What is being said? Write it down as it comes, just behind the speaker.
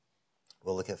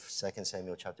We'll look at 2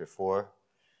 Samuel chapter 4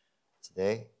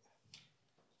 today.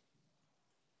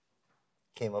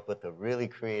 Came up with a really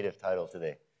creative title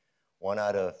today. One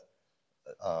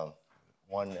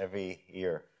every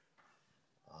year.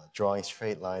 Drawing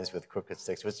straight lines with crooked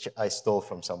sticks, which I stole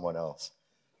from someone else.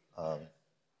 I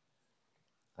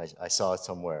saw it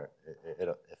somewhere. It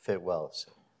fit well.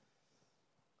 So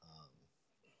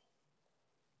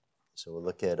we'll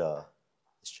look at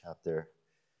this chapter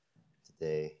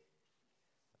today.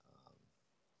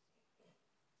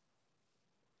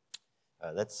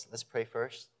 Let's pray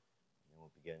first, and then we'll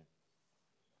begin.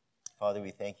 Father, we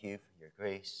thank you for your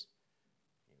grace,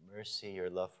 your mercy, your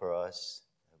love for us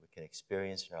that we can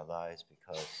experience in our lives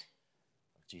because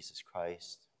of Jesus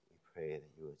Christ. We pray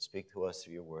that you would speak to us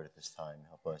through your word at this time.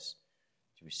 Help us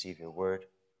to receive your word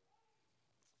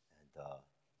and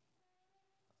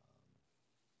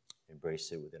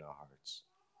embrace it within our hearts.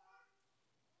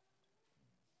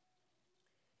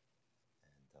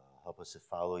 And help us to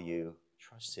follow you,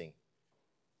 trusting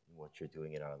in what you're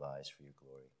doing in our lives for your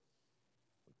glory.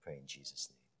 We pray in Jesus'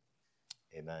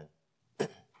 name. Amen.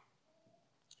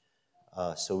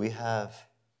 So we have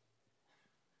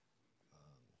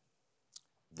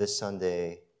this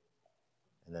Sunday,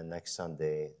 and then next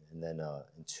Sunday, and then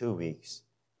in 2 weeks,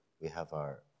 we have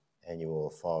our annual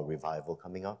fall revival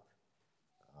coming up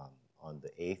on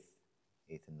the 8th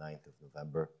and 9th of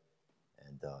November.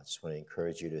 And I just want to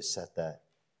encourage you to set that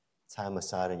time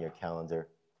aside in your calendar.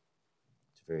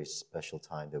 It's a very special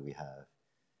time that we have.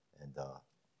 And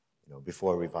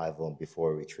before revival and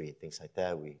before retreat, things like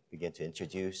that, we begin to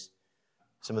introduce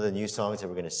some of the new songs that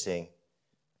we're going to sing.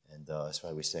 And that's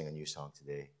why we sang a new song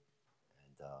today.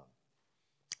 And I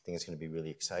think it's going to be really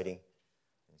exciting.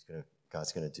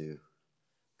 God's going to do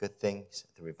good things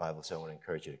at the revival, so I want to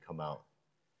encourage you to come out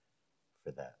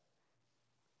for that.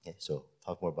 Okay, so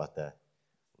talk more about that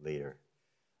later.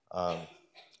 I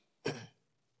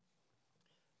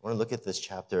want to look at this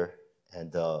chapter,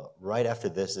 and right after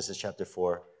this is chapter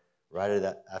 4.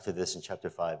 Right after this in chapter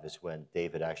 5 is when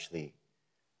David actually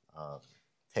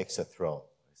takes the throne.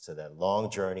 So that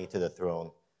long journey to the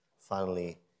throne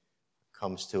finally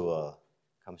comes to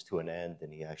an end,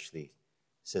 and he actually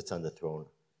sits on the throne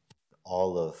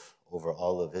over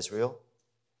all of Israel.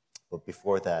 But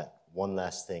before that, one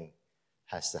last thing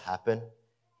has to happen,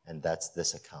 and that's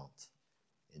this account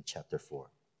in chapter 4.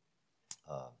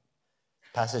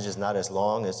 Passage is not as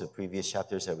long as the previous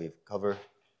chapters that we've covered,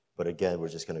 but again, we're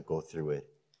just going to go through it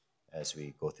as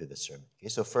we go through the sermon. Okay,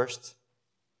 so first,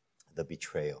 the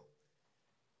betrayal.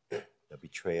 The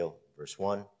betrayal, verse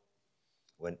 1.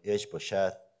 When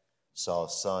Ishbosheth,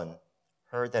 Saul's son,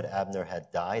 heard that Abner had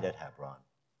died at Hebron,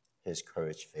 his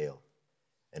courage failed,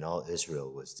 and all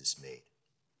Israel was dismayed.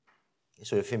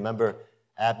 So if you remember,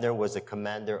 Abner was the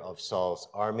commander of Saul's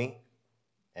army,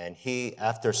 and he,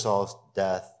 after Saul's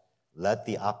death, led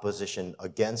the opposition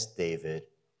against David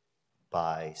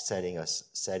by setting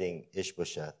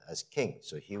Ishbosheth as king.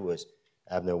 So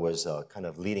Abner was kind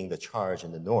of leading the charge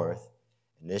in the north,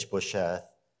 and Ishbosheth,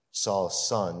 Saul's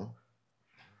son,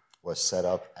 was set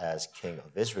up as king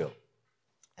of Israel.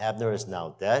 Abner is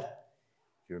now dead.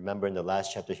 If you remember in the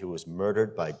last chapter, he was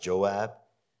murdered by Joab.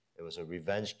 It was a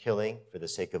revenge killing for the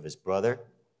sake of his brother.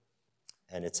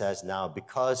 And it says now,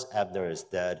 because Abner is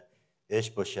dead,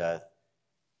 Ishbosheth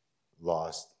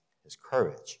lost his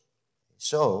courage.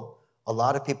 So a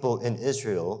lot of people in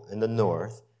Israel, in the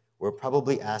north, were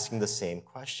probably asking the same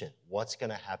question. What's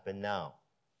going to happen now?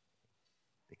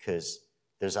 Because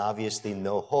there's obviously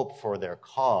no hope for their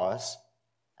cause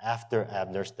after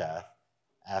Abner's death,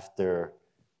 after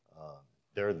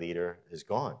their leader is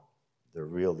gone. Their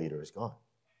real leader is gone.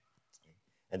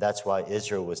 And that's why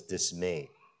Israel was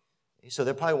dismayed. So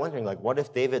they're probably wondering, what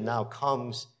if David now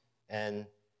comes and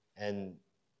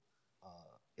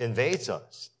invades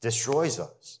us, destroys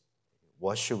us?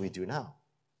 What should we do now?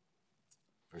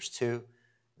 Verse 2,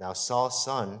 now Saul's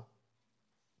son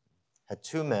had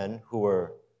 2 men who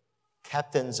were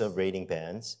captains of raiding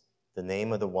bands. The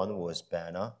name of the one was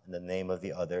Baanah, and the name of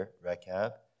the other,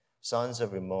 Rechab, sons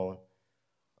of Rimmon,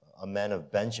 a man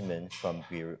of Benjamin from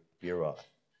Beeroth.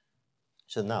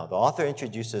 So now, the author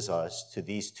introduces us to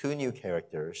these 2 new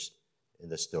characters in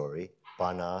the story,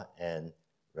 Baanah and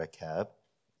Rechab.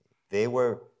 They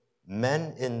were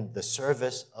men in the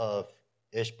service of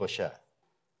Ishbosheth.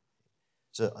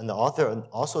 And the author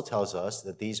also tells us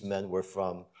that these men were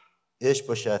from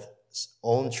Ishbosheth's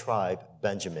own tribe,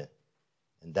 Benjamin.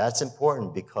 And that's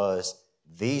important because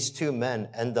these 2 men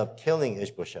end up killing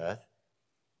Ishbosheth.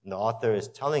 And the author is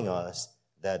telling us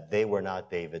that they were not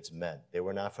David's men. They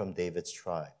were not from David's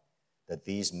tribe. That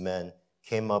these men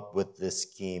came up with this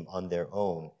scheme on their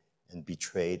own and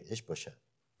betrayed Ishbosheth.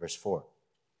 Verse 4.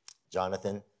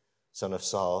 Jonathan, son of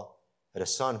Saul, had a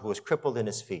son who was crippled in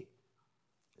his feet.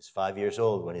 He was 5 years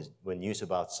old when news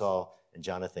about Saul and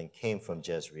Jonathan came from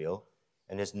Jezreel,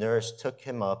 and his nurse took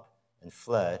him up and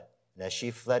fled. And as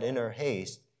she fled in her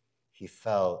haste, he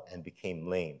fell and became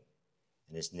lame,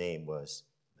 and his name was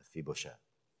Mephibosheth.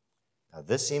 Now,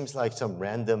 this seems like some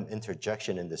random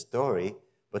interjection in the story,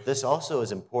 but this also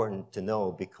is important to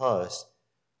know because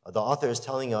the author is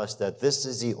telling us that this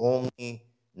is the only,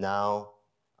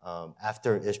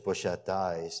 after Ishbosheth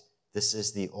dies, this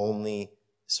is the only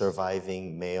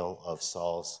surviving male of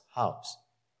Saul's house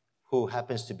who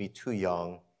happens to be too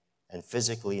young and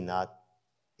physically not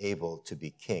able to be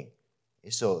king.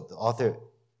 So the author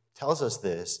tells us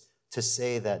this to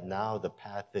say that now the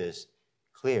path is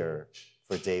clear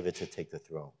for David to take the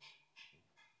throne.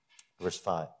 Verse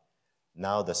 5.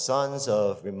 Now the sons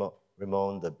of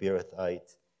Rimmon the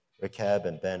Beerothite, Rechab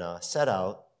and Benah, set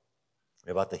out.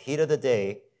 About the heat of the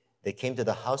day, they came to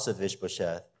the house of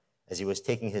Ishbosheth as he was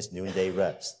taking his noonday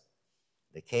rest.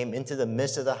 They came into the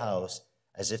midst of the house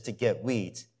as if to get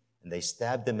wheat, and they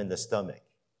stabbed him in the stomach.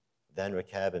 Then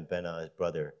Rechab and Benah, his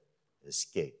brother,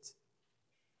 escaped.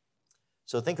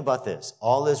 So think about this.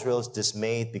 All Israel is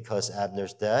dismayed because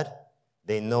Abner's dead.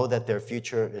 They know that their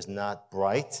future is not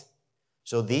bright.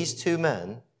 So these two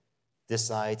men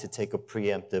decide to take a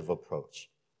preemptive approach.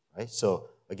 Right? So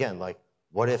again, like,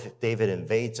 what if David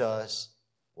invades us?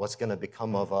 What's going to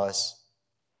become of us?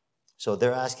 So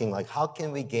they're asking, like, how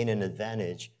can we gain an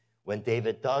advantage when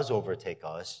David does overtake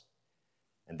us?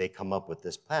 And they come up with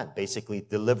this plan. Basically,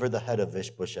 deliver the head of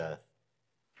Ishbosheth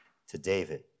to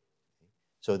David.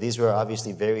 So these were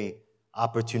obviously very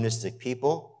opportunistic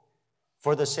people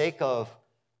for the sake of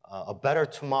a better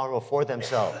tomorrow for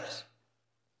themselves.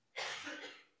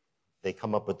 They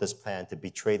come up with this plan to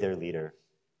betray their leader,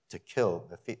 to kill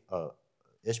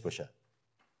Ishbosheth.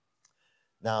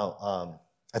 Now,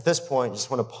 at this point, I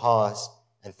just want to pause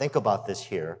and think about this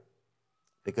here,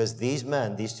 because these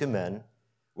two men,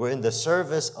 were in the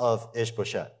service of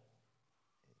Ishbosheth.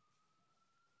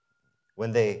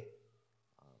 When they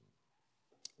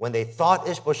thought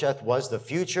Ishbosheth was the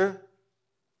future,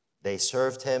 they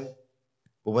served him.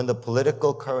 But when the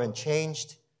political current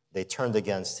changed, they turned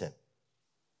against him.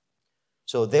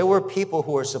 So there were people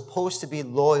who were supposed to be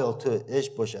loyal to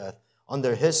Ishbosheth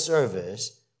under his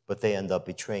service, but they end up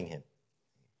betraying him.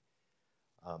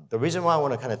 The reason why I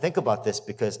want to kind of think about this,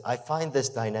 because I find this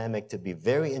dynamic to be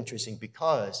very interesting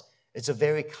because it's a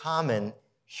very common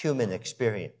human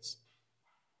experience.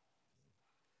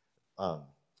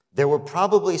 There were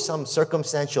probably some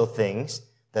circumstantial things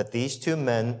that these two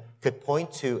men could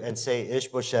point to and say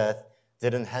Ishbosheth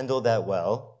didn't handle that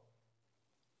well.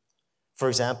 For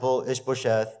example,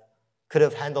 Ishbosheth could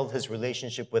have handled his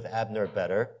relationship with Abner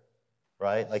better,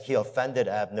 right? Like, he offended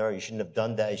Abner. You shouldn't have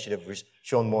done that. You should have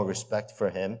shown more respect for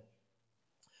him.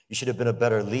 You should have been a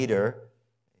better leader.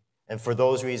 And for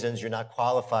those reasons, you're not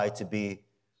qualified to be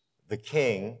the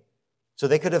king. So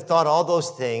they could have thought all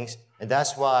those things, and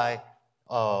that's why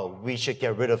we should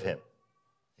get rid of him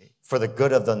for the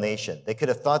good of the nation. They could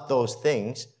have thought those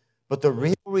things, but the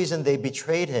real reason they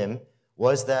betrayed him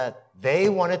was that they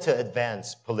wanted to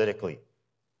advance politically.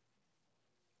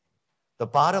 The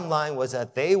bottom line was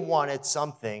that they wanted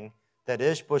something that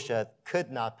Ishbosheth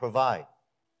could not provide.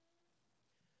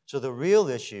 So the real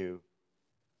issue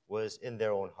was in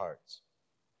their own hearts.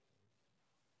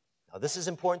 Now, this is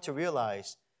important to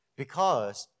realize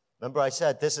because, remember I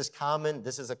said this is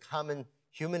a common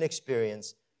human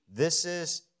experience. This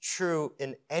is true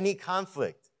in any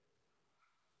conflict.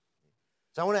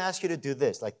 So I want to ask you to do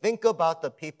this. Like, think about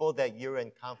the people that you're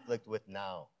in conflict with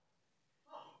now.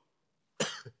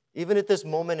 Even at this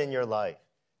moment in your life,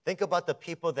 think about the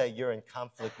people that you're in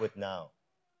conflict with now.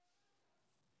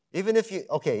 Even if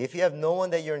you have no one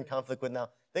that you're in conflict with now,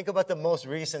 think about the most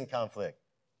recent conflict.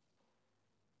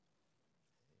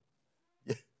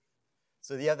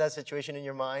 So do you have that situation in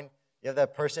your mind? You have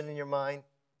that person in your mind?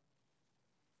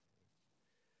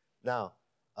 Now,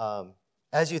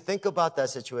 as you think about that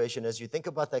situation, as you think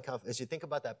about that conflict, as you think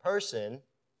about that person,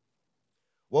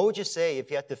 what would you say if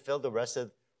you had to fill the rest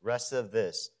of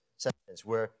this sentence,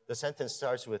 where the sentence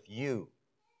starts with you?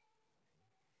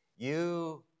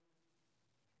 You,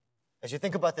 as you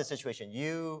think about this situation,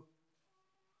 you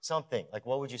something, like,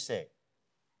 what would you say?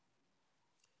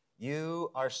 You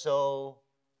are so,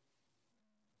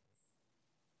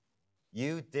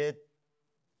 you did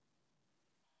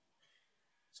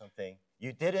something.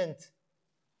 You didn't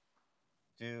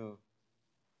do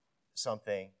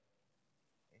something.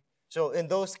 So in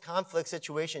those conflict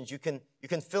situations, you can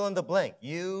fill in the blank.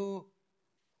 You,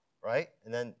 right?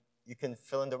 And then you can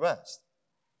fill in the rest.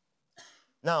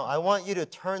 Now, I want you to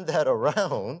turn that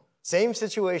around. Same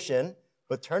situation,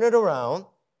 but turn it around.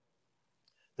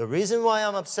 The reason why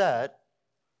I'm upset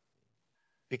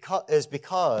is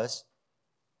because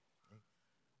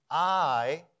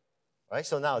I, right?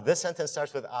 So now this sentence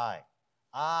starts with I.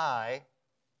 I,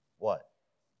 what?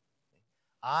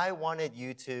 I wanted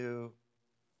you to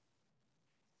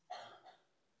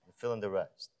fill in the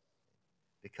rest.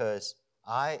 Because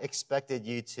I expected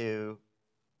you to,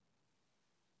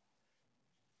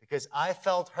 because I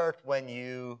felt hurt when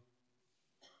you,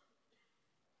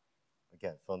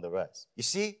 again, fill in the rest. You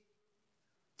see,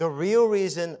 the real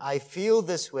reason I feel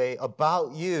this way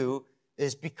about you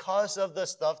is because of the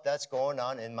stuff that's going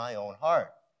on in my own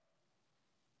heart.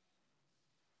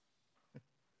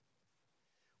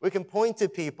 We can point to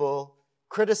people,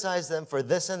 criticize them for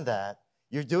this and that.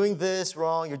 You're doing this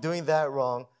wrong, you're doing that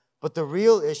wrong. But the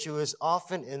real issue is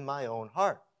often in my own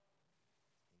heart.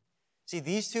 See,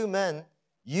 these two men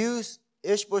use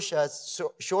Ishbosheth's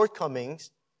shortcomings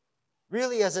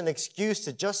really as an excuse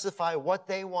to justify what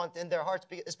they want in their hearts.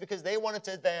 It's because they wanted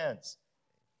to advance.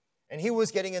 And he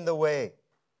was getting in the way.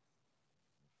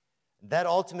 That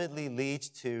ultimately leads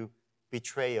to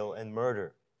betrayal and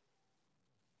murder.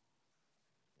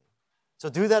 So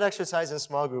do that exercise in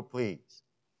small group, please.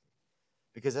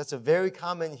 Because that's a very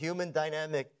common human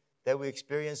dynamic that we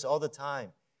experience all the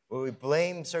time, where we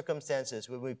blame circumstances,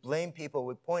 where we blame people,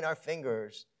 we point our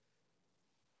fingers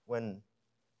when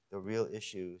the real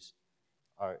issues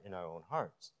are in our own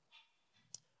hearts.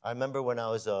 I remember when I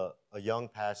was a young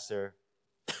pastor,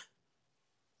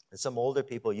 and some older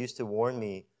people used to warn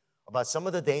me about some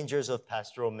of the dangers of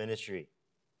pastoral ministry.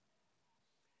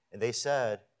 And they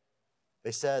said,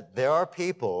 there are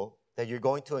people that you're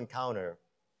going to encounter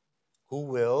who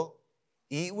will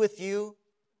eat with you.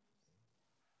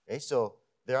 Okay, so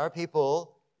there are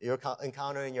people you're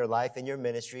encountering in your life, in your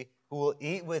ministry, who will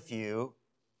eat with you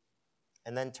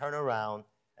and then turn around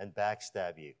and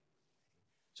backstab you.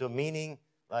 So meaning,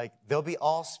 like, they'll be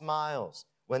all smiles.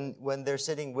 When they're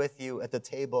sitting with you at the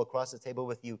table, across the table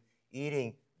with you,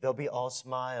 eating, they'll be all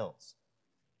smiles.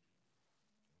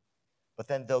 But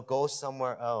then they'll go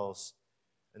somewhere else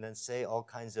and then say all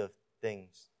kinds of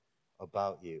things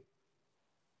about you.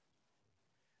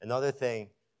 Another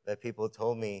thing that people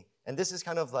told me, and this is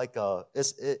kind of like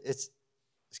it's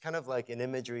kind of like an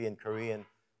imagery in Korean,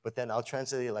 but then I'll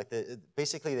translate it like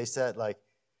basically they said, like,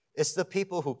 it's the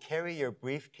people who carry your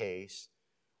briefcase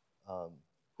who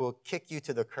will kick you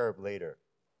to the curb later.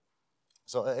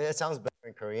 So it sounds better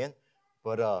in Korean,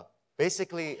 but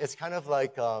basically it's kind of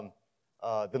like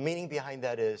the meaning behind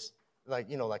that is like,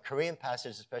 you know, like Korean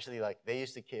pastors, especially, like they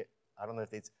used to carry, I don't know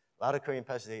if it's a lot of Korean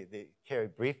pastors, they carry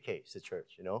briefcase to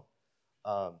church, you know.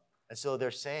 And so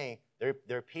they're saying there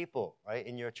are people, right,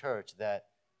 in your church that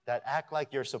act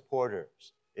like your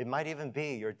supporters. It might even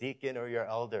be your deacon or your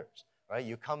elders, right?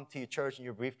 You come to your church in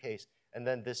your briefcase, and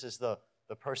then this is the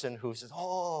person who says,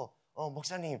 oh,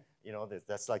 목사님, you know,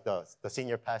 that's like the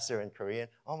senior pastor in Korean.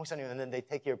 Oh, 목사님, and then they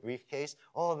take your briefcase.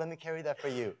 Oh, let me carry that for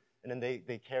you. And then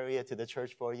they carry it to the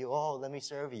church for you. Oh, let me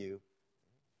serve you.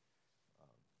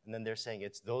 And then they're saying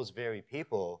it's those very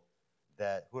people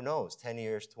that, who knows, 10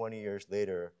 years, 20 years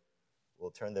later, will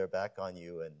turn their back on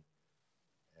you and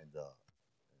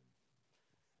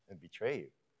betray you,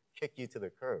 kick you to the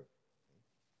curb.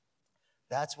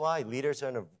 That's why leaders are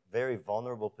in a very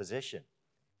vulnerable position.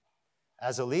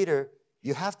 As a leader,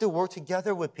 you have to work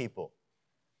together with people.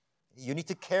 You need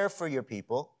to care for your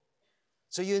people,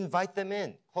 so you invite them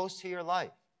in, close to your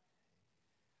life.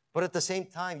 But at the same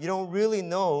time, you don't really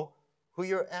know who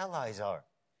your allies are.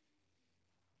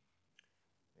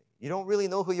 You don't really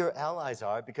know who your allies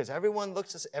are because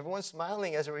everyone's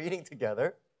smiling as we're eating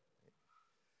together.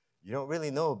 You don't really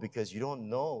know because you don't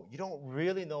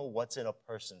really know what's in a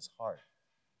person's heart.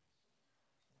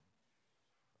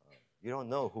 You don't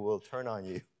know who will turn on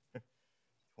you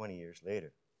 20 years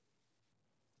later.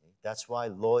 That's why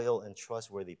loyal and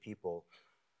trustworthy people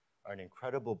are an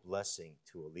incredible blessing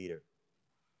to a leader.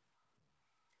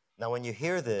 Now, when you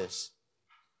hear this,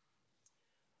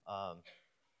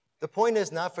 the point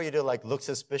is not for you to like look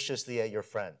suspiciously at your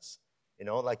friends. You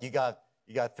know, like you got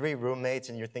 3 roommates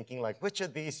and you're thinking like, which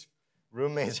of these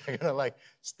roommates are gonna like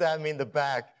stab me in the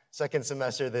back second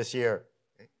semester this year?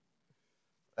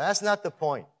 That's not the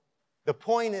point. The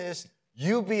point is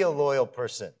you be a loyal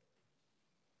person.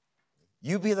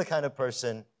 You be the kind of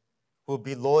person who will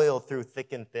be loyal through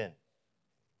thick and thin.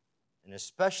 And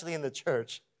especially in the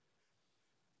church,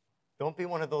 don't be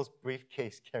one of those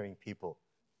briefcase-carrying people.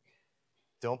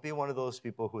 Don't be one of those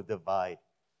people who divide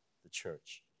the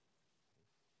church.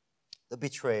 The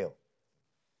betrayal.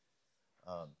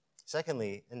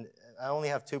 Secondly, and I only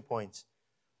have 2 points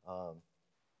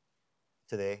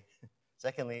today.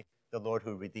 Secondly, the Lord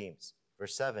who redeems.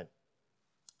 Verse 7.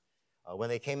 When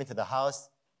they came into the house,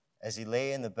 as he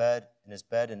lay in his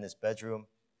bedroom,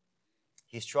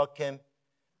 they struck him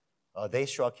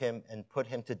and put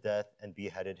him to death and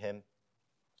beheaded him.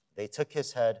 They took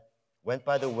his head, went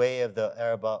by the way of the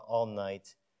Arabah all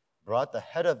night, brought the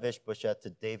head of Ishbosheth to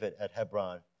David at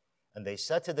Hebron, and they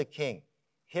said to the king,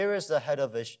 "Here is the head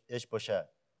of Ishbosheth,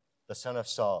 the son of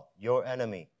Saul, your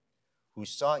enemy, who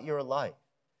sought your life.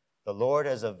 The Lord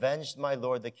has avenged my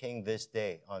lord the king this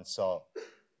day on Saul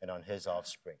and on his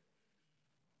offspring."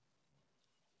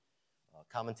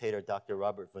 Commentator Dr.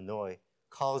 Robert Vanoy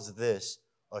calls this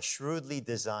a shrewdly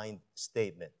designed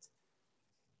statement.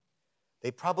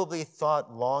 They probably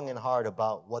thought long and hard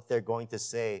about what they're going to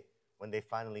say when they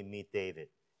finally meet David.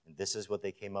 And this is what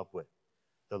they came up with.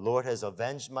 "The Lord has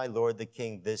avenged my lord the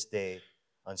king this day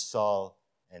on Saul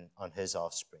and on his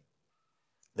offspring."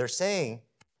 They're saying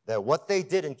that what they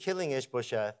did in killing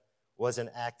Ishbosheth was an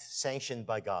act sanctioned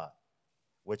by God,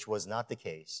 which was not the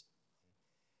case.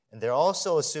 And they're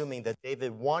also assuming that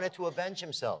David wanted to avenge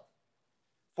himself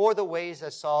for the ways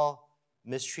that Saul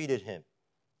mistreated him,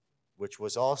 which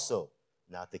was also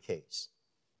not the case.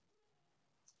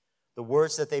 The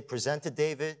words that they present to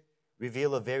David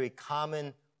reveal a very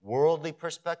common worldly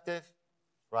perspective,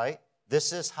 right?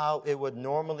 This is how it would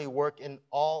normally work in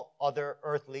all other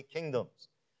earthly kingdoms.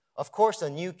 Of course, a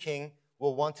new king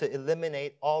will want to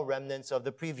eliminate all remnants of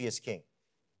the previous king.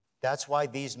 That's why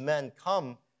these men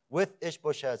come with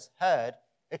Ishbosheth's head,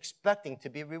 expecting to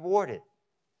be rewarded.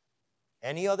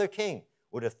 Any other king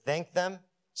would have thanked them,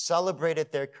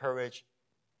 celebrated their courage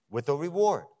with a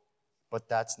reward. But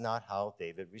that's not how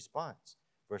David responds.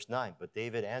 Verse 9, "But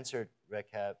David answered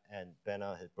Rechab and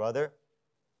Benah, his brother,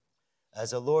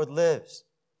 'As the Lord lives,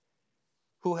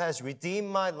 who has redeemed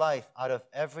my life out of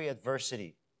every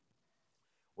adversity.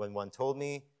 When one told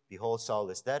me, behold, Saul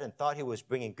is dead, and thought he was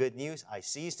bringing good news, I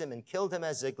seized him and killed him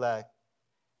at Ziklag,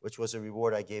 which was a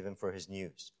reward I gave him for his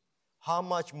news. How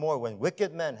much more, when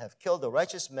wicked men have killed a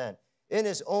righteous man in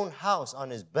his own house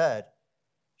on his bed,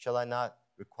 shall I not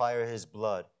require his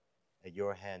blood at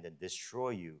your hand and destroy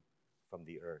you from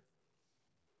the earth?'"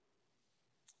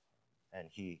 And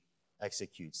he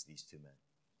executes these 2 men.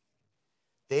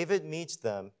 David meets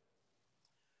them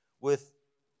with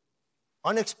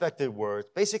unexpected words,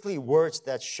 basically words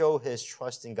that show his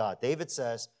trust in God. David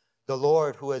says, "The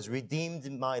Lord who has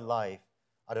redeemed my life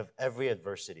out of every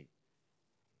adversity."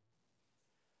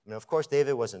 I mean, of course,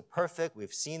 David wasn't perfect.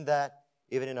 We've seen that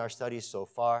even in our studies so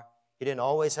far. He didn't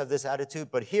always have this attitude,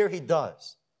 but here he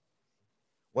does.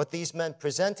 What these men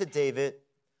presented David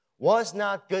was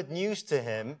not good news to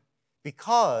him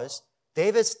because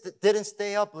David didn't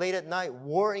stay up late at night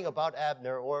worrying about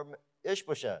Abner or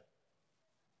Ishbosheth.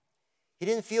 He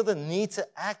didn't feel the need to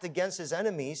act against his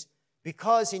enemies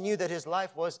because he knew that his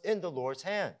life was in the Lord's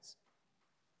hands.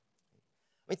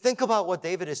 I mean, think about what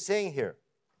David is saying here.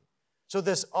 So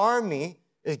this army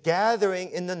is gathering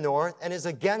in the north and is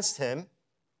against him,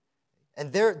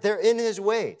 and they're in his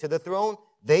way to the throne.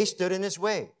 They stood in his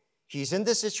way. He's in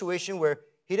this situation where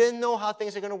he didn't know how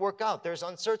things are going to work out. There's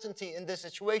uncertainty in this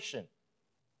situation.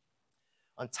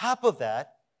 On top of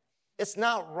that, it's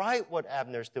not right what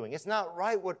Abner's doing. It's not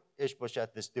right what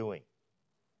Ishbosheth is doing.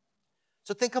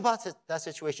 So think about that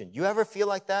situation. You ever feel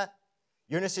like that?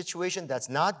 You're in a situation that's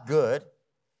not good.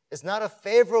 It's not a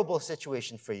favorable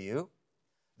situation for you.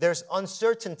 There's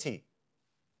uncertainty,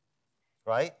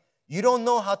 right? You don't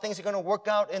know how things are going to work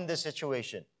out in this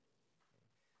situation.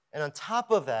 And on top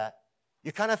of that,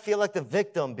 you kind of feel like the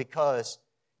victim because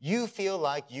you feel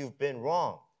like you've been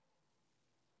wrong.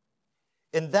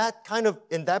 In that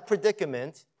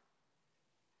predicament,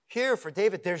 here for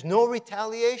David, there's no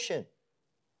retaliation.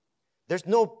 There's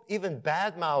no even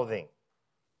bad-mouthing.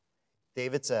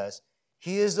 David says,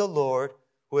 "He is the Lord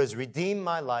who has redeemed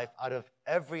my life out of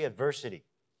every adversity."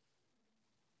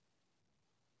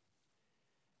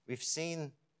 We've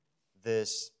seen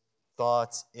this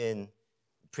thought in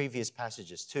previous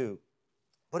passages too.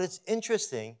 But it's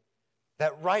interesting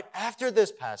that right after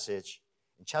this passage,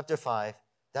 in chapter 5,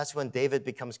 that's when David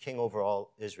becomes king over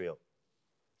all Israel.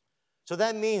 So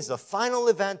that means the final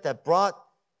event that brought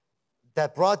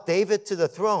David to the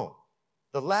throne,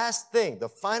 the last thing, the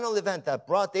final event that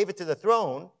brought David to the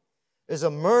throne is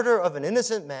a murder of an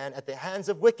innocent man at the hands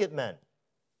of wicked men.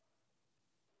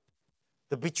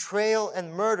 The betrayal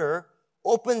and murder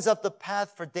opens up the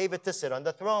path for David to sit on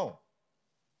the throne.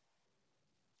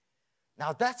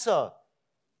 Now that's a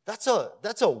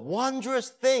wondrous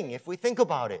thing if we think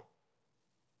about it.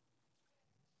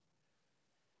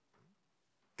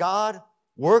 God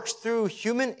works through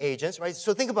human agents, right?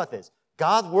 So think about this.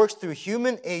 God works through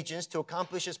human agents to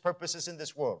accomplish his purposes in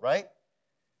this world, right?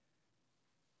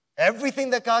 Everything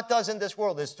that God does in this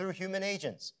world is through human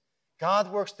agents.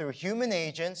 God works through human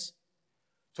agents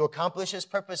to accomplish his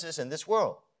purposes in this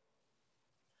world.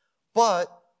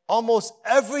 But almost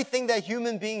everything that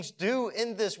human beings do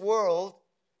in this world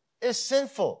is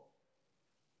sinful.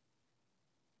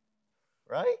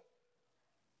 Right?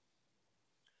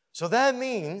 So that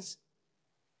means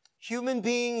human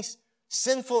beings'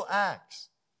 sinful acts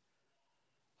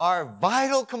are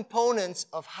vital components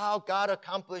of how God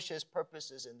accomplishes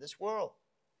purposes in this world.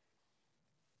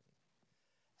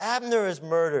 Abner is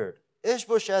murdered.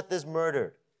 Ishbosheth is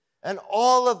murdered. And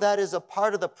all of that is a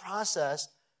part of the process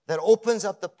that opens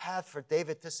up the path for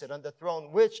David to sit on the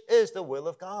throne, which is the will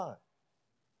of God.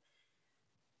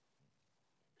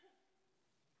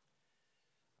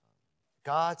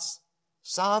 God's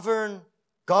sovereign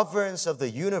governance of the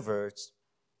universe,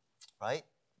 right,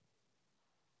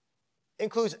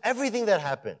 includes everything that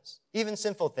happens, even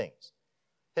sinful things.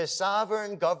 His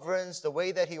sovereign governs the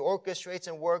way that he orchestrates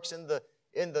and works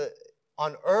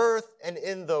on earth and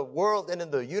in the world and in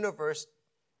the universe.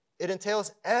 It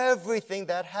entails everything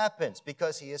that happens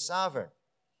because he is sovereign.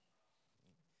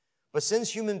 But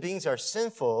since human beings are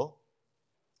sinful,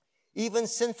 even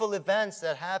sinful events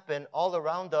that happen all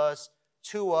around us,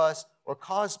 to us, or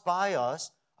caused by us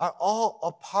are all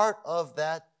a part of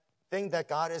that thing that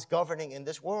God is governing in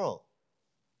this world.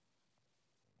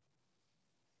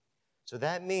 So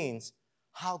that means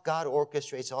how God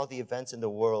orchestrates all the events in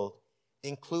the world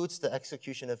includes the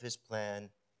execution of his plan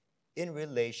in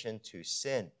relation to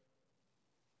sin.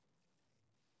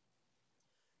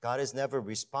 God is never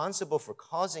responsible for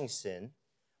causing sin,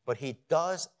 but he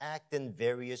does act in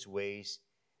various ways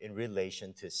in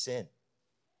relation to sin.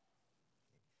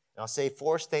 And I'll say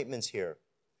 4 statements here.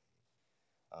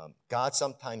 God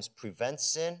sometimes prevents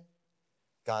sin.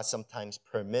 God sometimes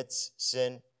permits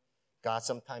sin. God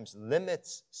sometimes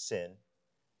limits sin.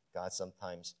 God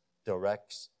sometimes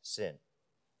directs sin.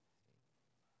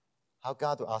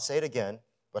 I'll say it again,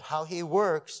 but how he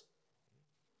works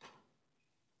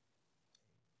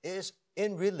is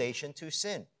in relation to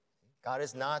sin. God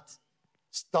is not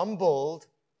stumbled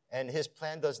and his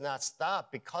plan does not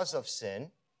stop because of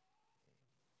sin.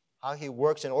 How he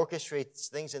works and orchestrates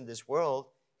things in this world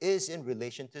is in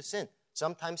relation to sin.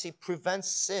 Sometimes he prevents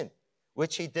sin,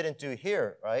 which he didn't do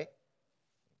here, right?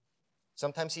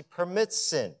 Sometimes he permits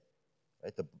sin,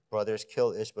 right? The brothers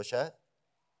kill Ishbosheth.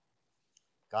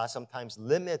 God sometimes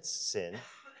limits sin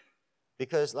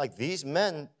because, like, these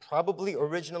men probably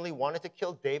originally wanted to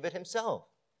kill David himself,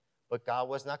 but God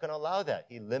was not going to allow that.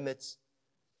 He limits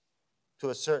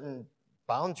to a certain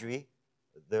boundary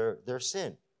their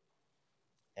sin.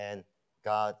 And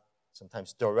God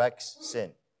sometimes directs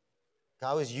sin.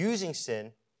 God was using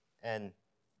sin and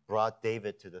brought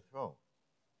David to the throne.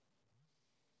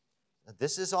 Now,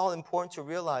 this is all important to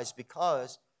realize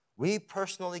because we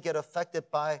personally get affected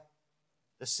by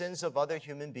the sins of other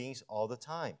human beings all the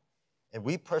time. And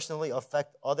we personally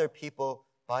affect other people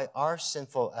by our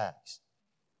sinful acts.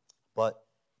 But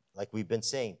like we've been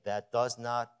saying, that does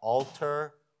not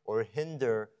alter or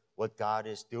hinder what God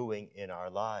is doing in our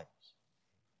lives.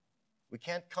 We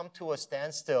can't come to a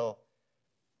standstill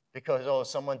because,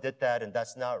 someone did that and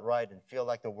that's not right and feel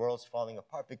like the world's falling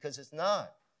apart, because it's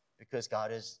not. Because God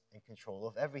is in control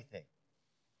of everything.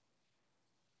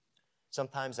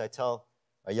 Sometimes I tell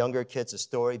our younger kids a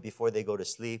story before they go to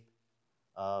sleep.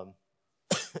 I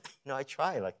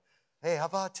try, like, hey, how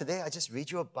about today I just read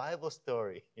you a Bible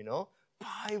story,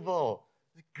 Bible,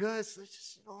 good, it's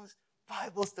just,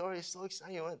 Bible story is so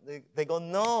exciting. They go,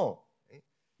 no.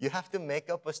 You have to make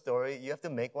up a story. You have to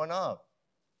make one up.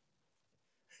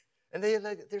 And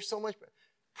there's so much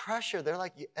pressure. They're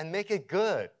like, and make it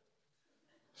good.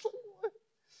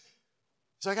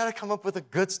 So I got to come up with a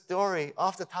good story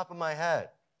off the top of my head.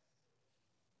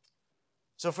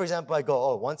 So, for example, I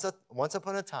go, once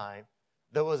upon a time,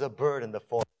 there was a bird in the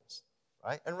forest,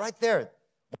 right? And right there, one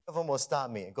of them will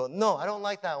stop me and go, no, I don't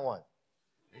like that one.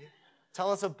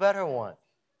 Tell us a better one.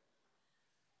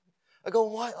 I go,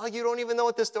 what? Oh, you don't even know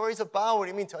what the story's about. What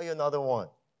do you mean tell you another one?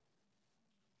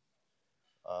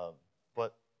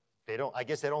 But I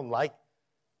guess they don't like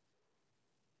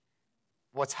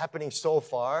what's happening so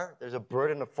far. There's a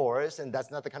bird in the forest, and that's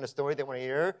not the kind of story they want to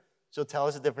hear. So tell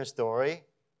us a different story.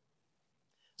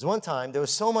 There's one time, there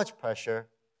was so much pressure,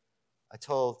 I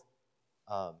told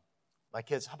my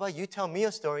kids, how about you tell me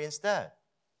a story instead?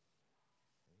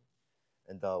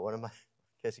 And one of my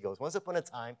kids, he goes, once upon a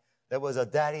time, there was a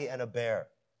daddy and a bear.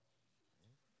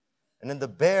 And then the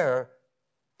bear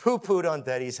poo-pooed on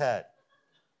Daddy's head.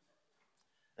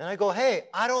 And I go, hey,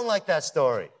 I don't like that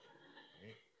story.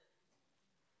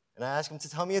 And I ask him to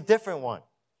tell me a different one.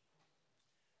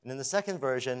 And in the second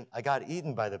version, I got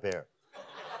eaten by the bear.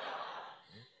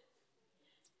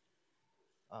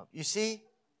 You see,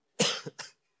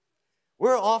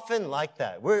 we're often like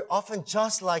that. We're often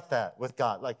just like that with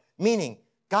God. Meaning,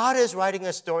 God is writing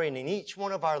a story in each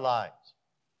one of our lives.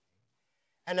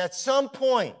 And at some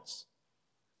points,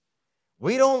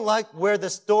 we don't like where the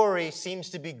story seems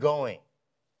to be going.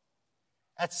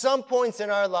 At some points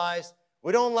in our lives,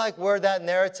 we don't like where that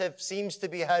narrative seems to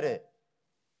be headed.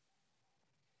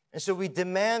 And so we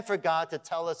demand for God to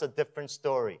tell us a different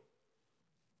story.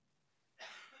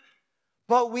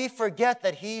 But we forget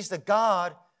that He's the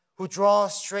God who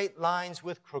draws straight lines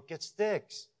with crooked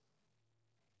sticks.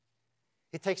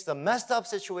 He takes the messed up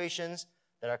situations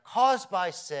that are caused by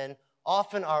sin,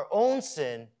 often our own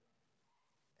sin,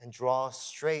 and draws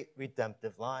straight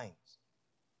redemptive lines.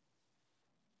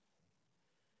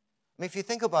 I mean, if you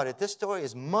think about it, this story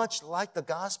is much like the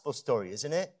gospel story,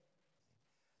 isn't it?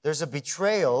 There's a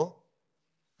betrayal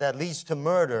that leads to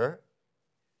murder,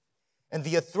 and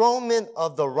the enthronement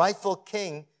of the rightful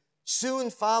king soon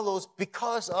follows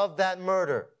because of that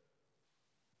murder.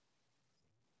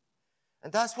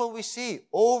 And that's what we see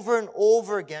over and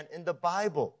over again in the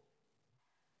Bible,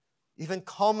 even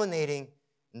culminating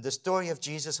in the story of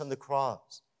Jesus on the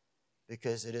cross,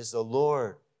 because it is the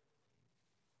Lord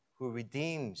who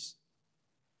redeems,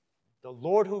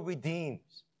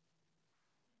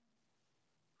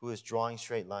 who is drawing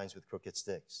straight lines with crooked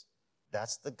sticks.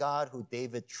 That's the God who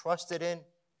David trusted in,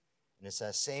 and it's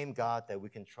that same God that we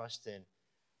can trust in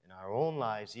our own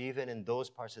lives, even in those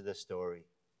parts of the story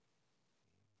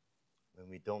when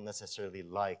we don't necessarily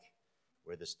like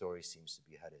where the story seems to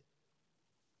be headed.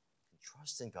 And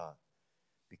trust in God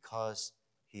because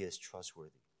He is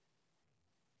trustworthy.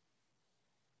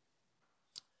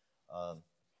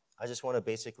 I just want to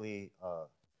basically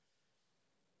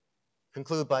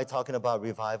conclude by talking about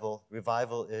revival.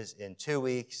 Revival is in 2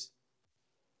 weeks.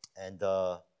 And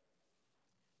I'm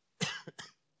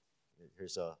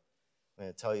going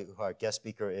to tell you who our guest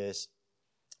speaker is.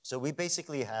 So we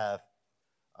basically have,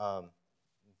 let me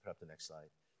put up the next slide.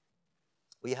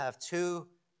 We have 2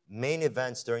 main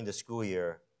events during the school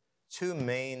year, 2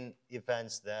 main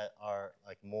events that are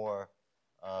more,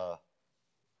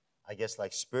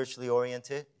 spiritually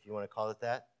oriented, if you want to call it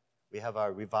that. We have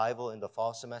our revival in the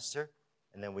fall semester,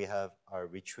 and then we have our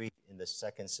retreat in the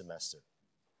second semester.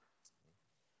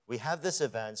 We have this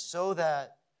event so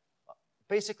that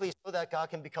God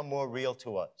can become more real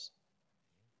to us.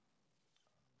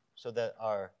 So that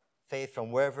our faith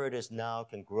from wherever it is now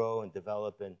can grow and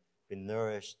develop and be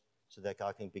nourished so that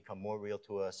God can become more real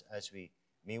to us as we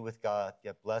meet with God,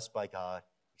 get blessed by God,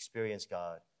 experience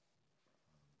God.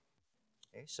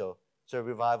 Okay, so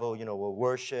revival, we'll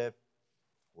worship,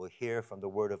 we'll hear from the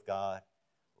Word of God,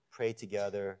 we'll pray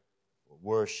together, we'll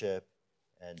worship,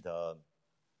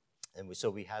 so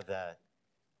we have that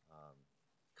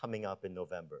coming up in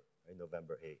November, right?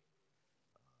 November 8th.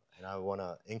 And I want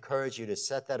to encourage you to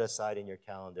set that aside in your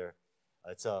calendar.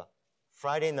 It's a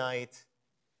Friday night,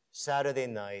 Saturday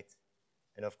night,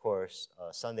 and of course,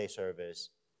 Sunday service.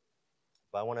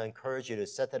 But I want to encourage you to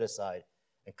set that aside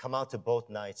and come out to both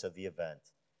nights of the event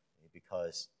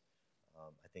because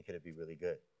I think it'd be really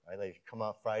good. Right? If you come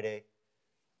out Friday,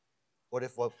 what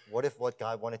if what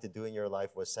God wanted to do in your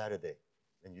life was Saturday,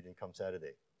 and you didn't come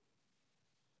Saturday?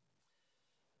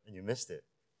 And you missed it.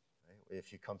 Right?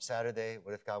 If you come Saturday,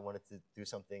 what if God wanted to do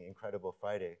something incredible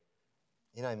Friday?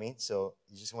 You know what I mean? So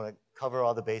you just want to cover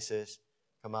all the bases,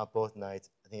 come out both nights.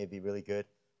 I think it'd be really good.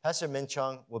 Pastor Min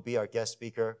Chung will be our guest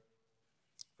speaker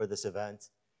for this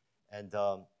event. And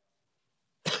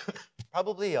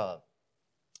probably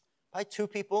 2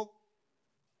 people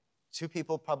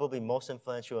probably most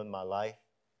influential in my life.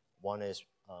 One is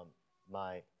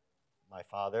my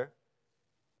father.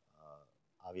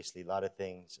 Obviously, a lot of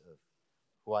things of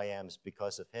who I am is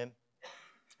because of him.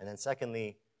 And then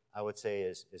secondly, I would say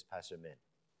is Pastor Min.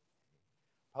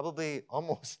 Probably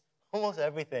almost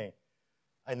everything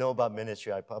I know about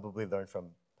ministry, I probably learned from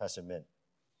Pastor Min.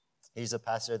 He's a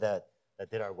pastor that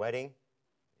did our wedding.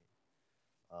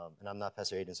 And I'm not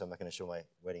Pastor Aiden, so I'm not going to show my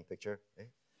wedding picture.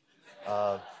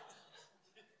 But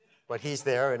he's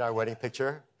there in our wedding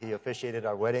picture. He officiated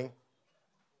our wedding.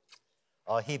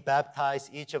 He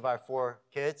baptized each of our 4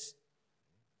 kids.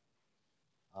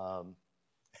 And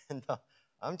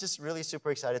I'm just really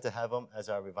super excited to have him as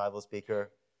our revival speaker.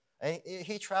 And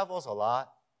he travels a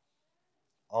lot,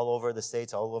 all over the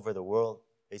States, all over the world,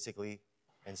 basically,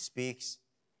 and speaks.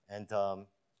 And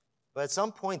But at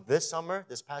some point this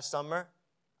past summer,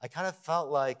 I kind of felt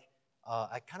like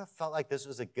this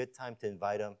was a good time to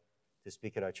invite him to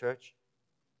speak at our church.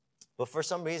 But for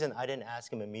some reason, I didn't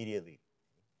ask him immediately.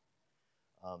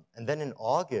 And then in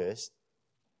August,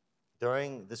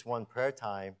 during this one prayer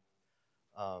time,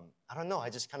 I don't know, I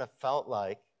just kind of felt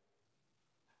like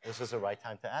this was the right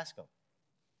time to ask him.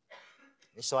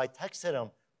 So I texted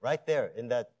him right there in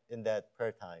that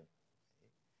prayer time.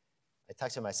 I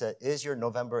texted him, I said, is your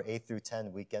November 8th through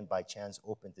 10 weekend by chance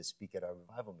open to speak at our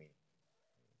revival meeting?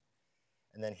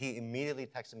 And then he immediately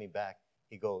texted me back.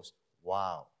 He goes,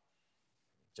 wow.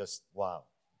 Just wow.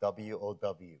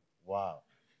 W-O-W. Wow.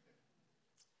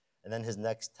 And then his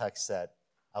next text said,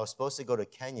 I was supposed to go to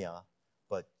Kenya,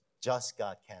 but just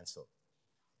got canceled.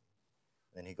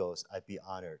 And he goes, I'd be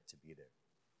honored to be there.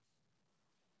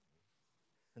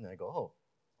 And then I go, oh,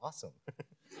 awesome.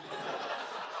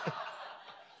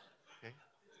 Okay.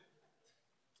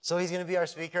 So he's going to be our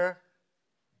speaker,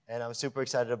 and I'm super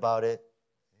excited about it.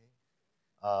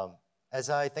 As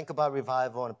I think about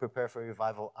revival and prepare for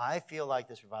revival, I feel like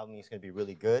this revival meeting is going to be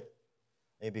really good.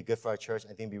 Maybe good for our church. I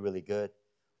think it'll be really good.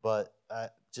 But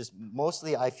just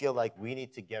mostly I feel like we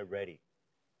need to get ready.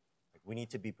 Like we need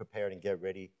to be prepared and get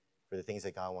ready for the things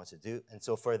that God wants to do. And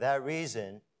so for that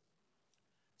reason,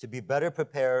 to be better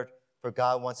prepared for what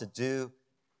God wants to do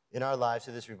in our lives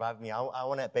through this revival meeting, I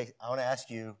want to ask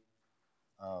you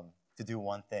to do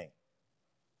one thing.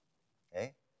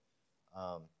 Okay?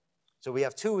 So we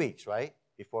have 2 weeks, right,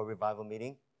 before revival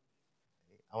meeting.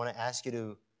 I want to ask you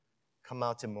to come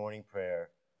out to morning prayer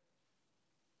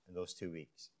in those 2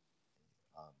 weeks.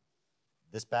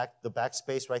 The back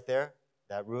space right there,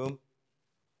 that room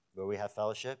where we have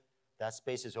fellowship, that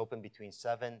space is open between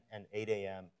 7 and 8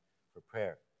 a.m. for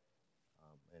prayer.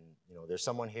 And there's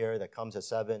someone here that comes at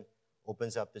 7,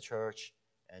 opens up the church,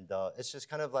 and it's just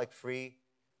kind of like free.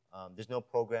 There's no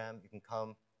program. You can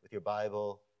come with your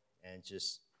Bible and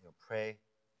just pray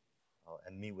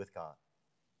and meet with God.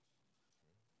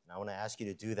 And I want to ask you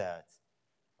to do that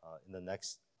in the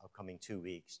next upcoming 2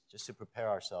 weeks, just to prepare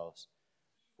ourselves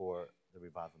for the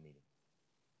revival meeting.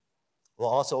 We'll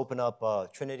also open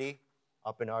up Trinity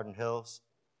up in Arden Hills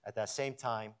at that same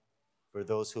time for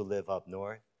those who live up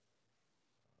north,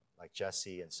 like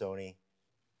Jesse and Sony.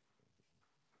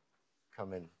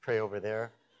 Come and pray over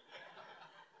there.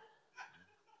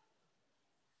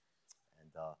 And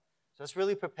so let's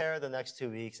really prepare the next 2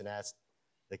 weeks and ask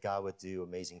that God would do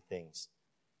amazing things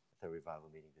at the revival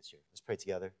meeting this year. Let's pray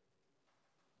together.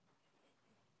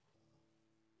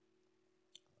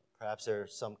 Perhaps there are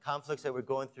some conflicts that we're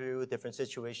going through, different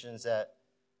situations that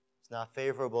it's not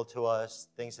favorable to us,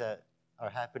 things that are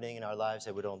happening in our lives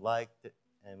that we don't like,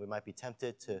 and we might be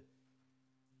tempted to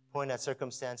point at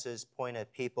circumstances, point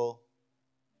at people,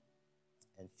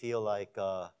 and feel like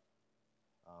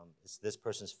it's this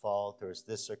person's fault or it's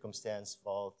this circumstance's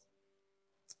fault.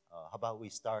 How about we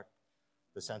start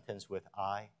the sentence with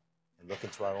I and look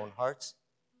into our own hearts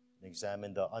and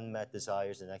examine the unmet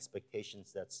desires and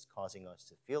expectations that's causing us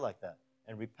to feel like that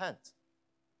and repent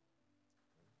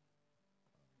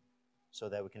so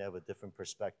that we can have a different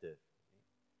perspective.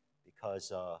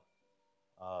 Because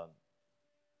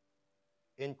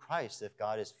in Christ, if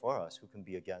God is for us, who can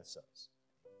be against us?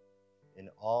 In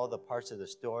all the parts of the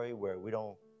story where we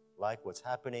don't like what's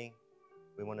happening,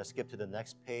 we want to skip to the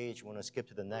next page, we want to skip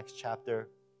to the next chapter,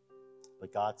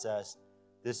 but God says,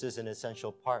 this is an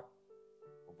essential part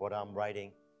of what I'm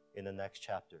writing in the next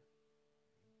chapter.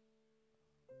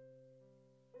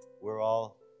 We're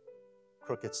all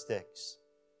crooked sticks.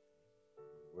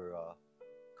 We're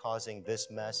causing this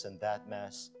mess and that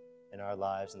mess in our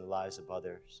lives and the lives of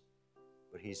others.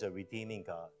 But He's a redeeming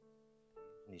God.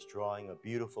 And He's drawing a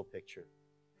beautiful picture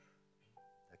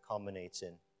that culminates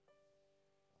in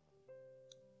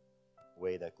a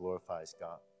way that glorifies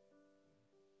God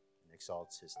and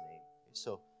exalts His name.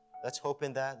 So let's hope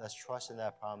in that. Let's trust in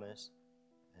that promise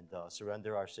and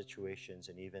surrender our situations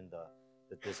and even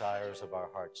the desires of our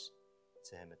hearts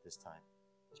to Him at this time.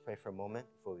 Let's pray for a moment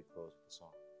before we close with the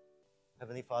song.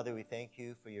 Heavenly Father, we thank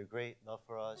You for Your great love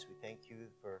for us. We thank You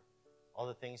for all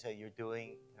the things that You're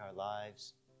doing in our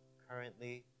lives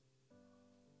currently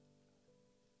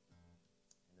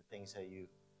and the things that You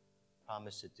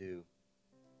promise to do.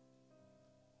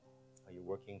 Are You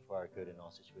working for our good in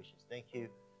all situations? Thank You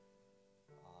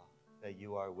that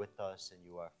You are with us and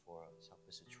You are for us. Help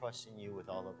us to trust in You with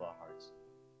all of our hearts.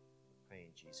 We pray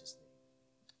in Jesus' name.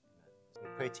 Amen.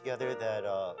 We pray together that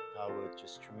God would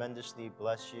just tremendously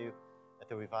bless you at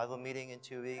the revival meeting in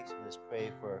 2 weeks. And let's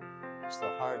pray for just the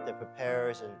heart that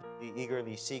prepares and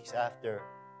eagerly seeks after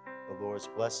the Lord's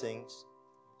blessings.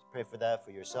 Let's pray for that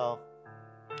for yourself,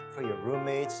 for your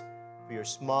roommates, for your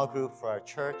small group, for our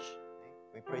church.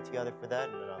 We pray together for that,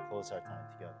 and then I'll close our time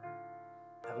together.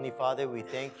 Heavenly Father, we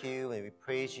thank you and we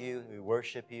praise you, we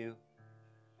worship you.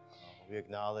 We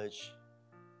acknowledge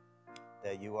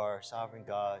that you are sovereign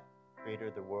God, creator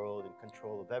of the world, in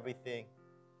control of everything.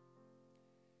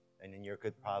 And in your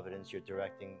good providence, you're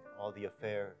directing all the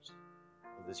affairs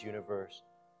of this universe,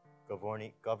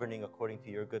 governing according to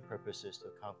your good purposes to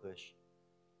accomplish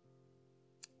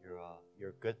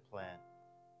your good plan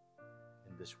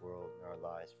in this world, in our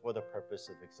lives, for the purpose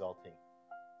of exalting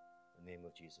the name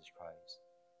of Jesus Christ.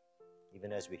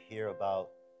 Even as we hear about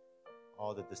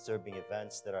all the disturbing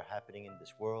events that are happening in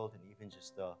this world, and even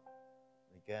just,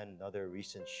 again, another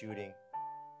recent shooting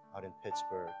out in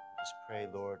Pittsburgh, just pray,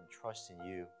 Lord, and trust in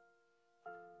you,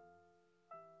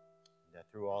 that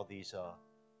through all these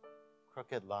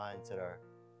crooked lines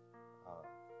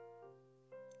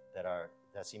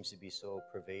that seems to be so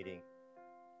pervading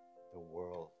the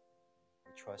world,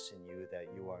 we trust in you that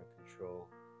you are in control,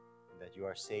 and that you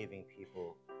are saving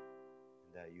people,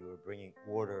 and that you are bringing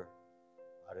order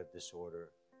out of disorder,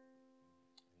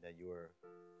 and that you are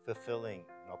fulfilling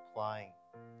and applying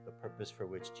the purpose for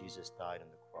which Jesus died on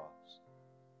the cross.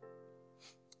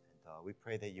 And we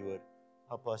pray that you would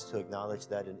help us to acknowledge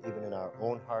that, and even in our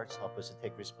own hearts, help us to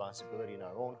take responsibility in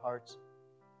our own hearts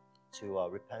to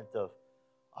repent of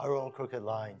our own crooked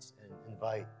lines and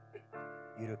invite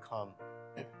you to come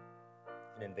and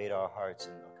invade our hearts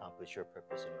and accomplish your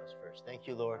purpose in us first. Thank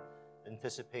you, Lord.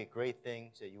 Anticipate great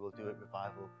things that you will do at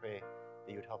Revival. Pray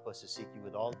that you would help us to seek you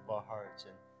with all of our hearts,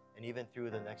 and even through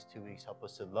the next 2 weeks, help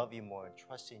us to love you more and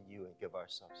trust in you and give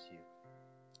ourselves to you.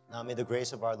 Now may the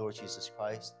grace of our Lord Jesus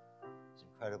Christ, his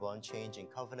incredible, unchanging,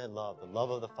 covenant love, the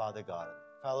love of the Father God,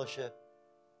 the fellowship,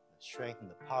 the strength, and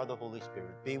the power of the Holy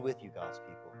Spirit be with you, God's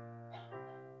people,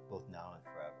 both now and forever.